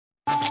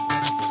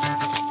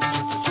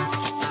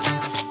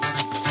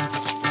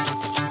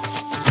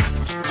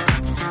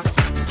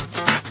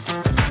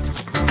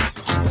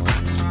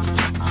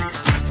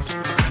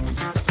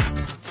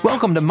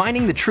Welcome to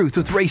Mining the Truth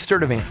with Ray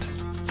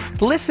Sturdivant.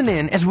 Listen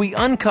in as we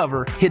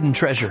uncover hidden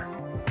treasure.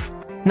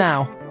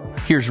 Now,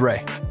 here's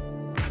Ray.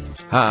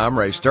 Hi, I'm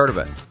Ray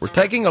Sturdivant. We're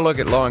taking a look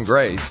at law and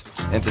grace,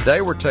 and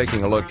today we're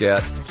taking a look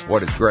at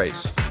what is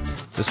grace.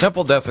 The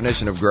simple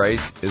definition of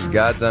grace is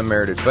God's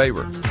unmerited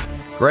favor.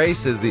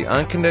 Grace is the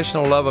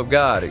unconditional love of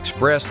God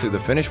expressed through the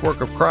finished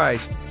work of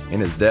Christ in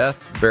His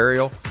death,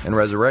 burial, and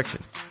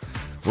resurrection.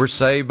 We're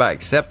saved by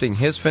accepting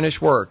His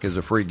finished work as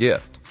a free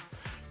gift.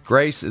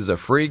 Grace is a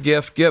free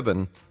gift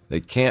given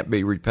that can't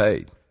be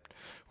repaid.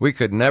 We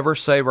could never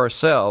save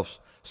ourselves,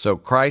 so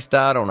Christ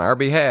died on our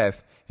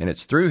behalf, and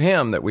it's through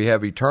Him that we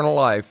have eternal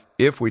life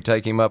if we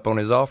take Him up on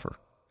His offer.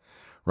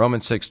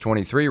 Romans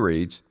 6:23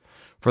 reads,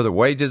 "For the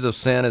wages of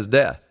sin is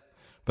death,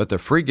 but the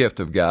free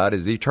gift of God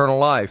is eternal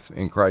life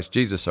in Christ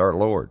Jesus our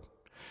Lord."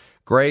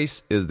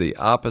 Grace is the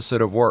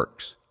opposite of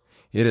works.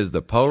 It is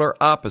the polar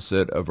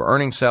opposite of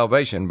earning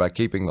salvation by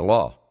keeping the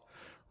law.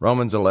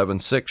 Romans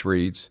 11:6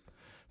 reads,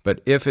 "But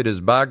if it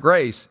is by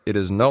grace, it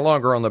is no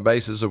longer on the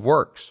basis of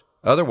works.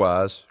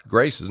 Otherwise,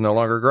 grace is no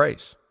longer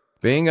grace."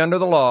 Being under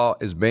the law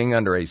is being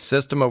under a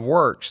system of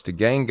works to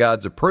gain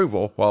God's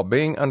approval, while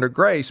being under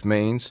grace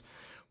means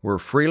we're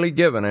freely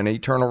given an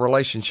eternal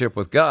relationship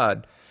with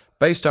God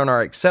based on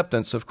our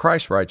acceptance of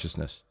Christ's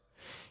righteousness.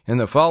 In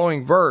the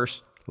following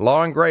verse,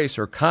 law and grace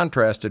are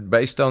contrasted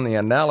based on the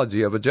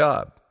analogy of a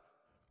job.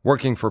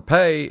 Working for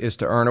pay is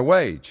to earn a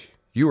wage.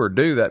 You are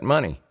due that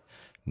money.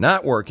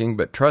 Not working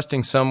but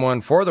trusting someone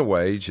for the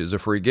wage is a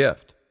free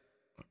gift.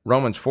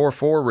 Romans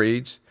 4:4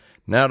 reads,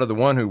 "Now to the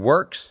one who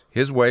works,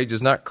 his wage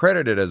is not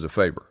credited as a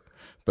favor,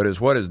 but as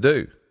what is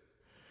due.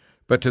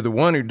 But to the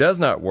one who does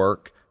not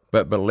work,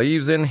 but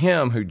believes in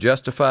Him who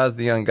justifies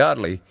the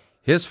ungodly,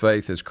 his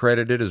faith is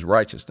credited as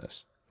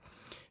righteousness."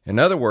 In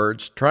other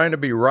words, trying to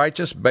be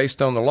righteous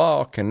based on the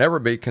law can never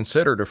be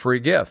considered a free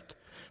gift,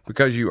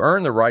 because you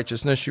earn the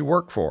righteousness you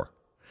work for.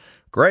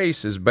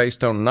 Grace is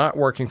based on not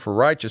working for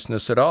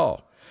righteousness at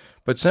all,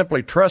 but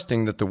simply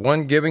trusting that the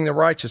one giving the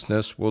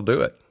righteousness will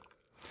do it.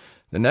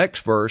 The next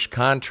verse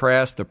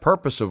contrasts the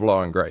purpose of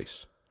law and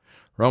grace.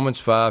 Romans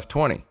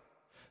 5:20.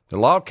 "The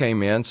law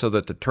came in so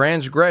that the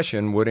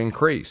transgression would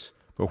increase,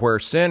 but where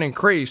sin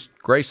increased,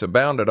 grace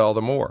abounded all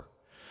the more.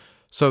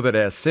 So that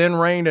as sin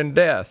reigned in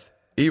death,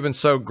 even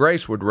so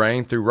grace would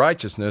reign through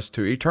righteousness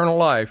to eternal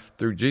life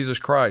through Jesus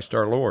Christ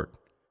our Lord."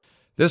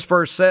 This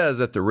verse says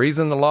that the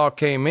reason the law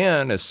came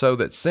in is so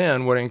that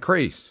sin would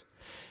increase.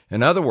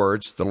 In other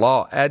words, the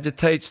law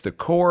agitates the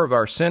core of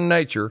our sin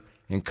nature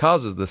and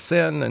causes the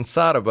sin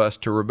inside of us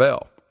to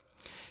rebel.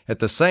 At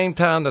the same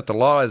time that the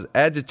law is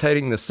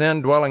agitating the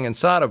sin dwelling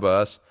inside of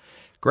us,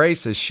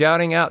 grace is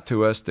shouting out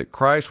to us that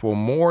Christ will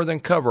more than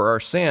cover our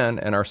sin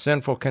and our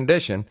sinful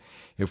condition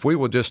if we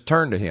will just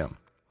turn to Him.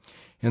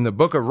 In the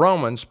book of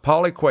Romans,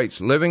 Paul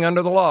equates living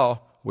under the law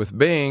with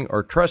being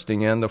or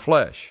trusting in the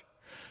flesh.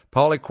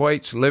 Paul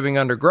equates living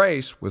under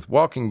grace with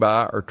walking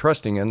by or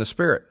trusting in the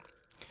Spirit.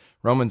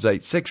 Romans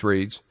 8:6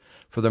 reads,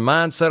 "For the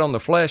mind set on the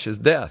flesh is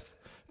death,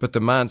 but the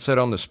mind set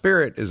on the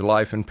Spirit is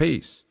life and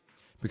peace.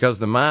 Because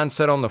the mind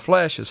set on the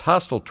flesh is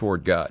hostile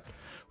toward God,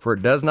 for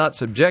it does not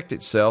subject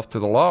itself to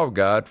the law of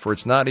God, for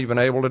it's not even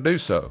able to do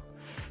so.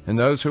 And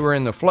those who are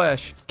in the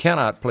flesh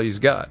cannot please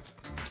God."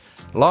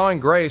 Law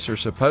and grace are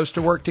supposed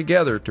to work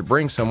together to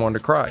bring someone to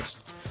Christ.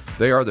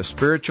 They are the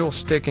spiritual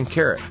stick and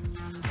carrot.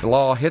 The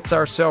law hits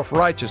our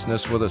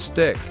self-righteousness with a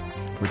stick,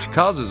 which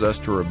causes us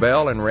to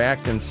rebel and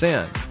react in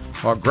sin,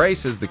 while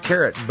grace is the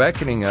carrot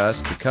beckoning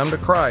us to come to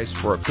Christ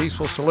for a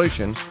peaceful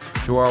solution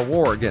to our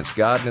war against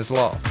God and His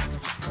law.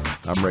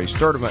 I'm Ray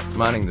Sturdivant,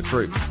 Mining the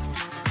Truth.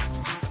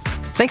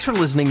 Thanks for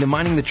listening to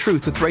Mining the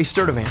Truth with Ray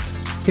Sturdivant.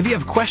 If you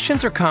have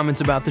questions or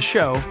comments about the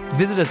show,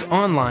 visit us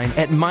online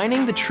at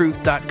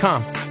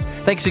miningthetruth.com.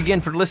 Thanks again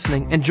for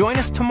listening, and join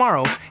us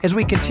tomorrow as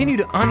we continue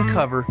to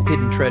uncover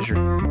hidden treasure.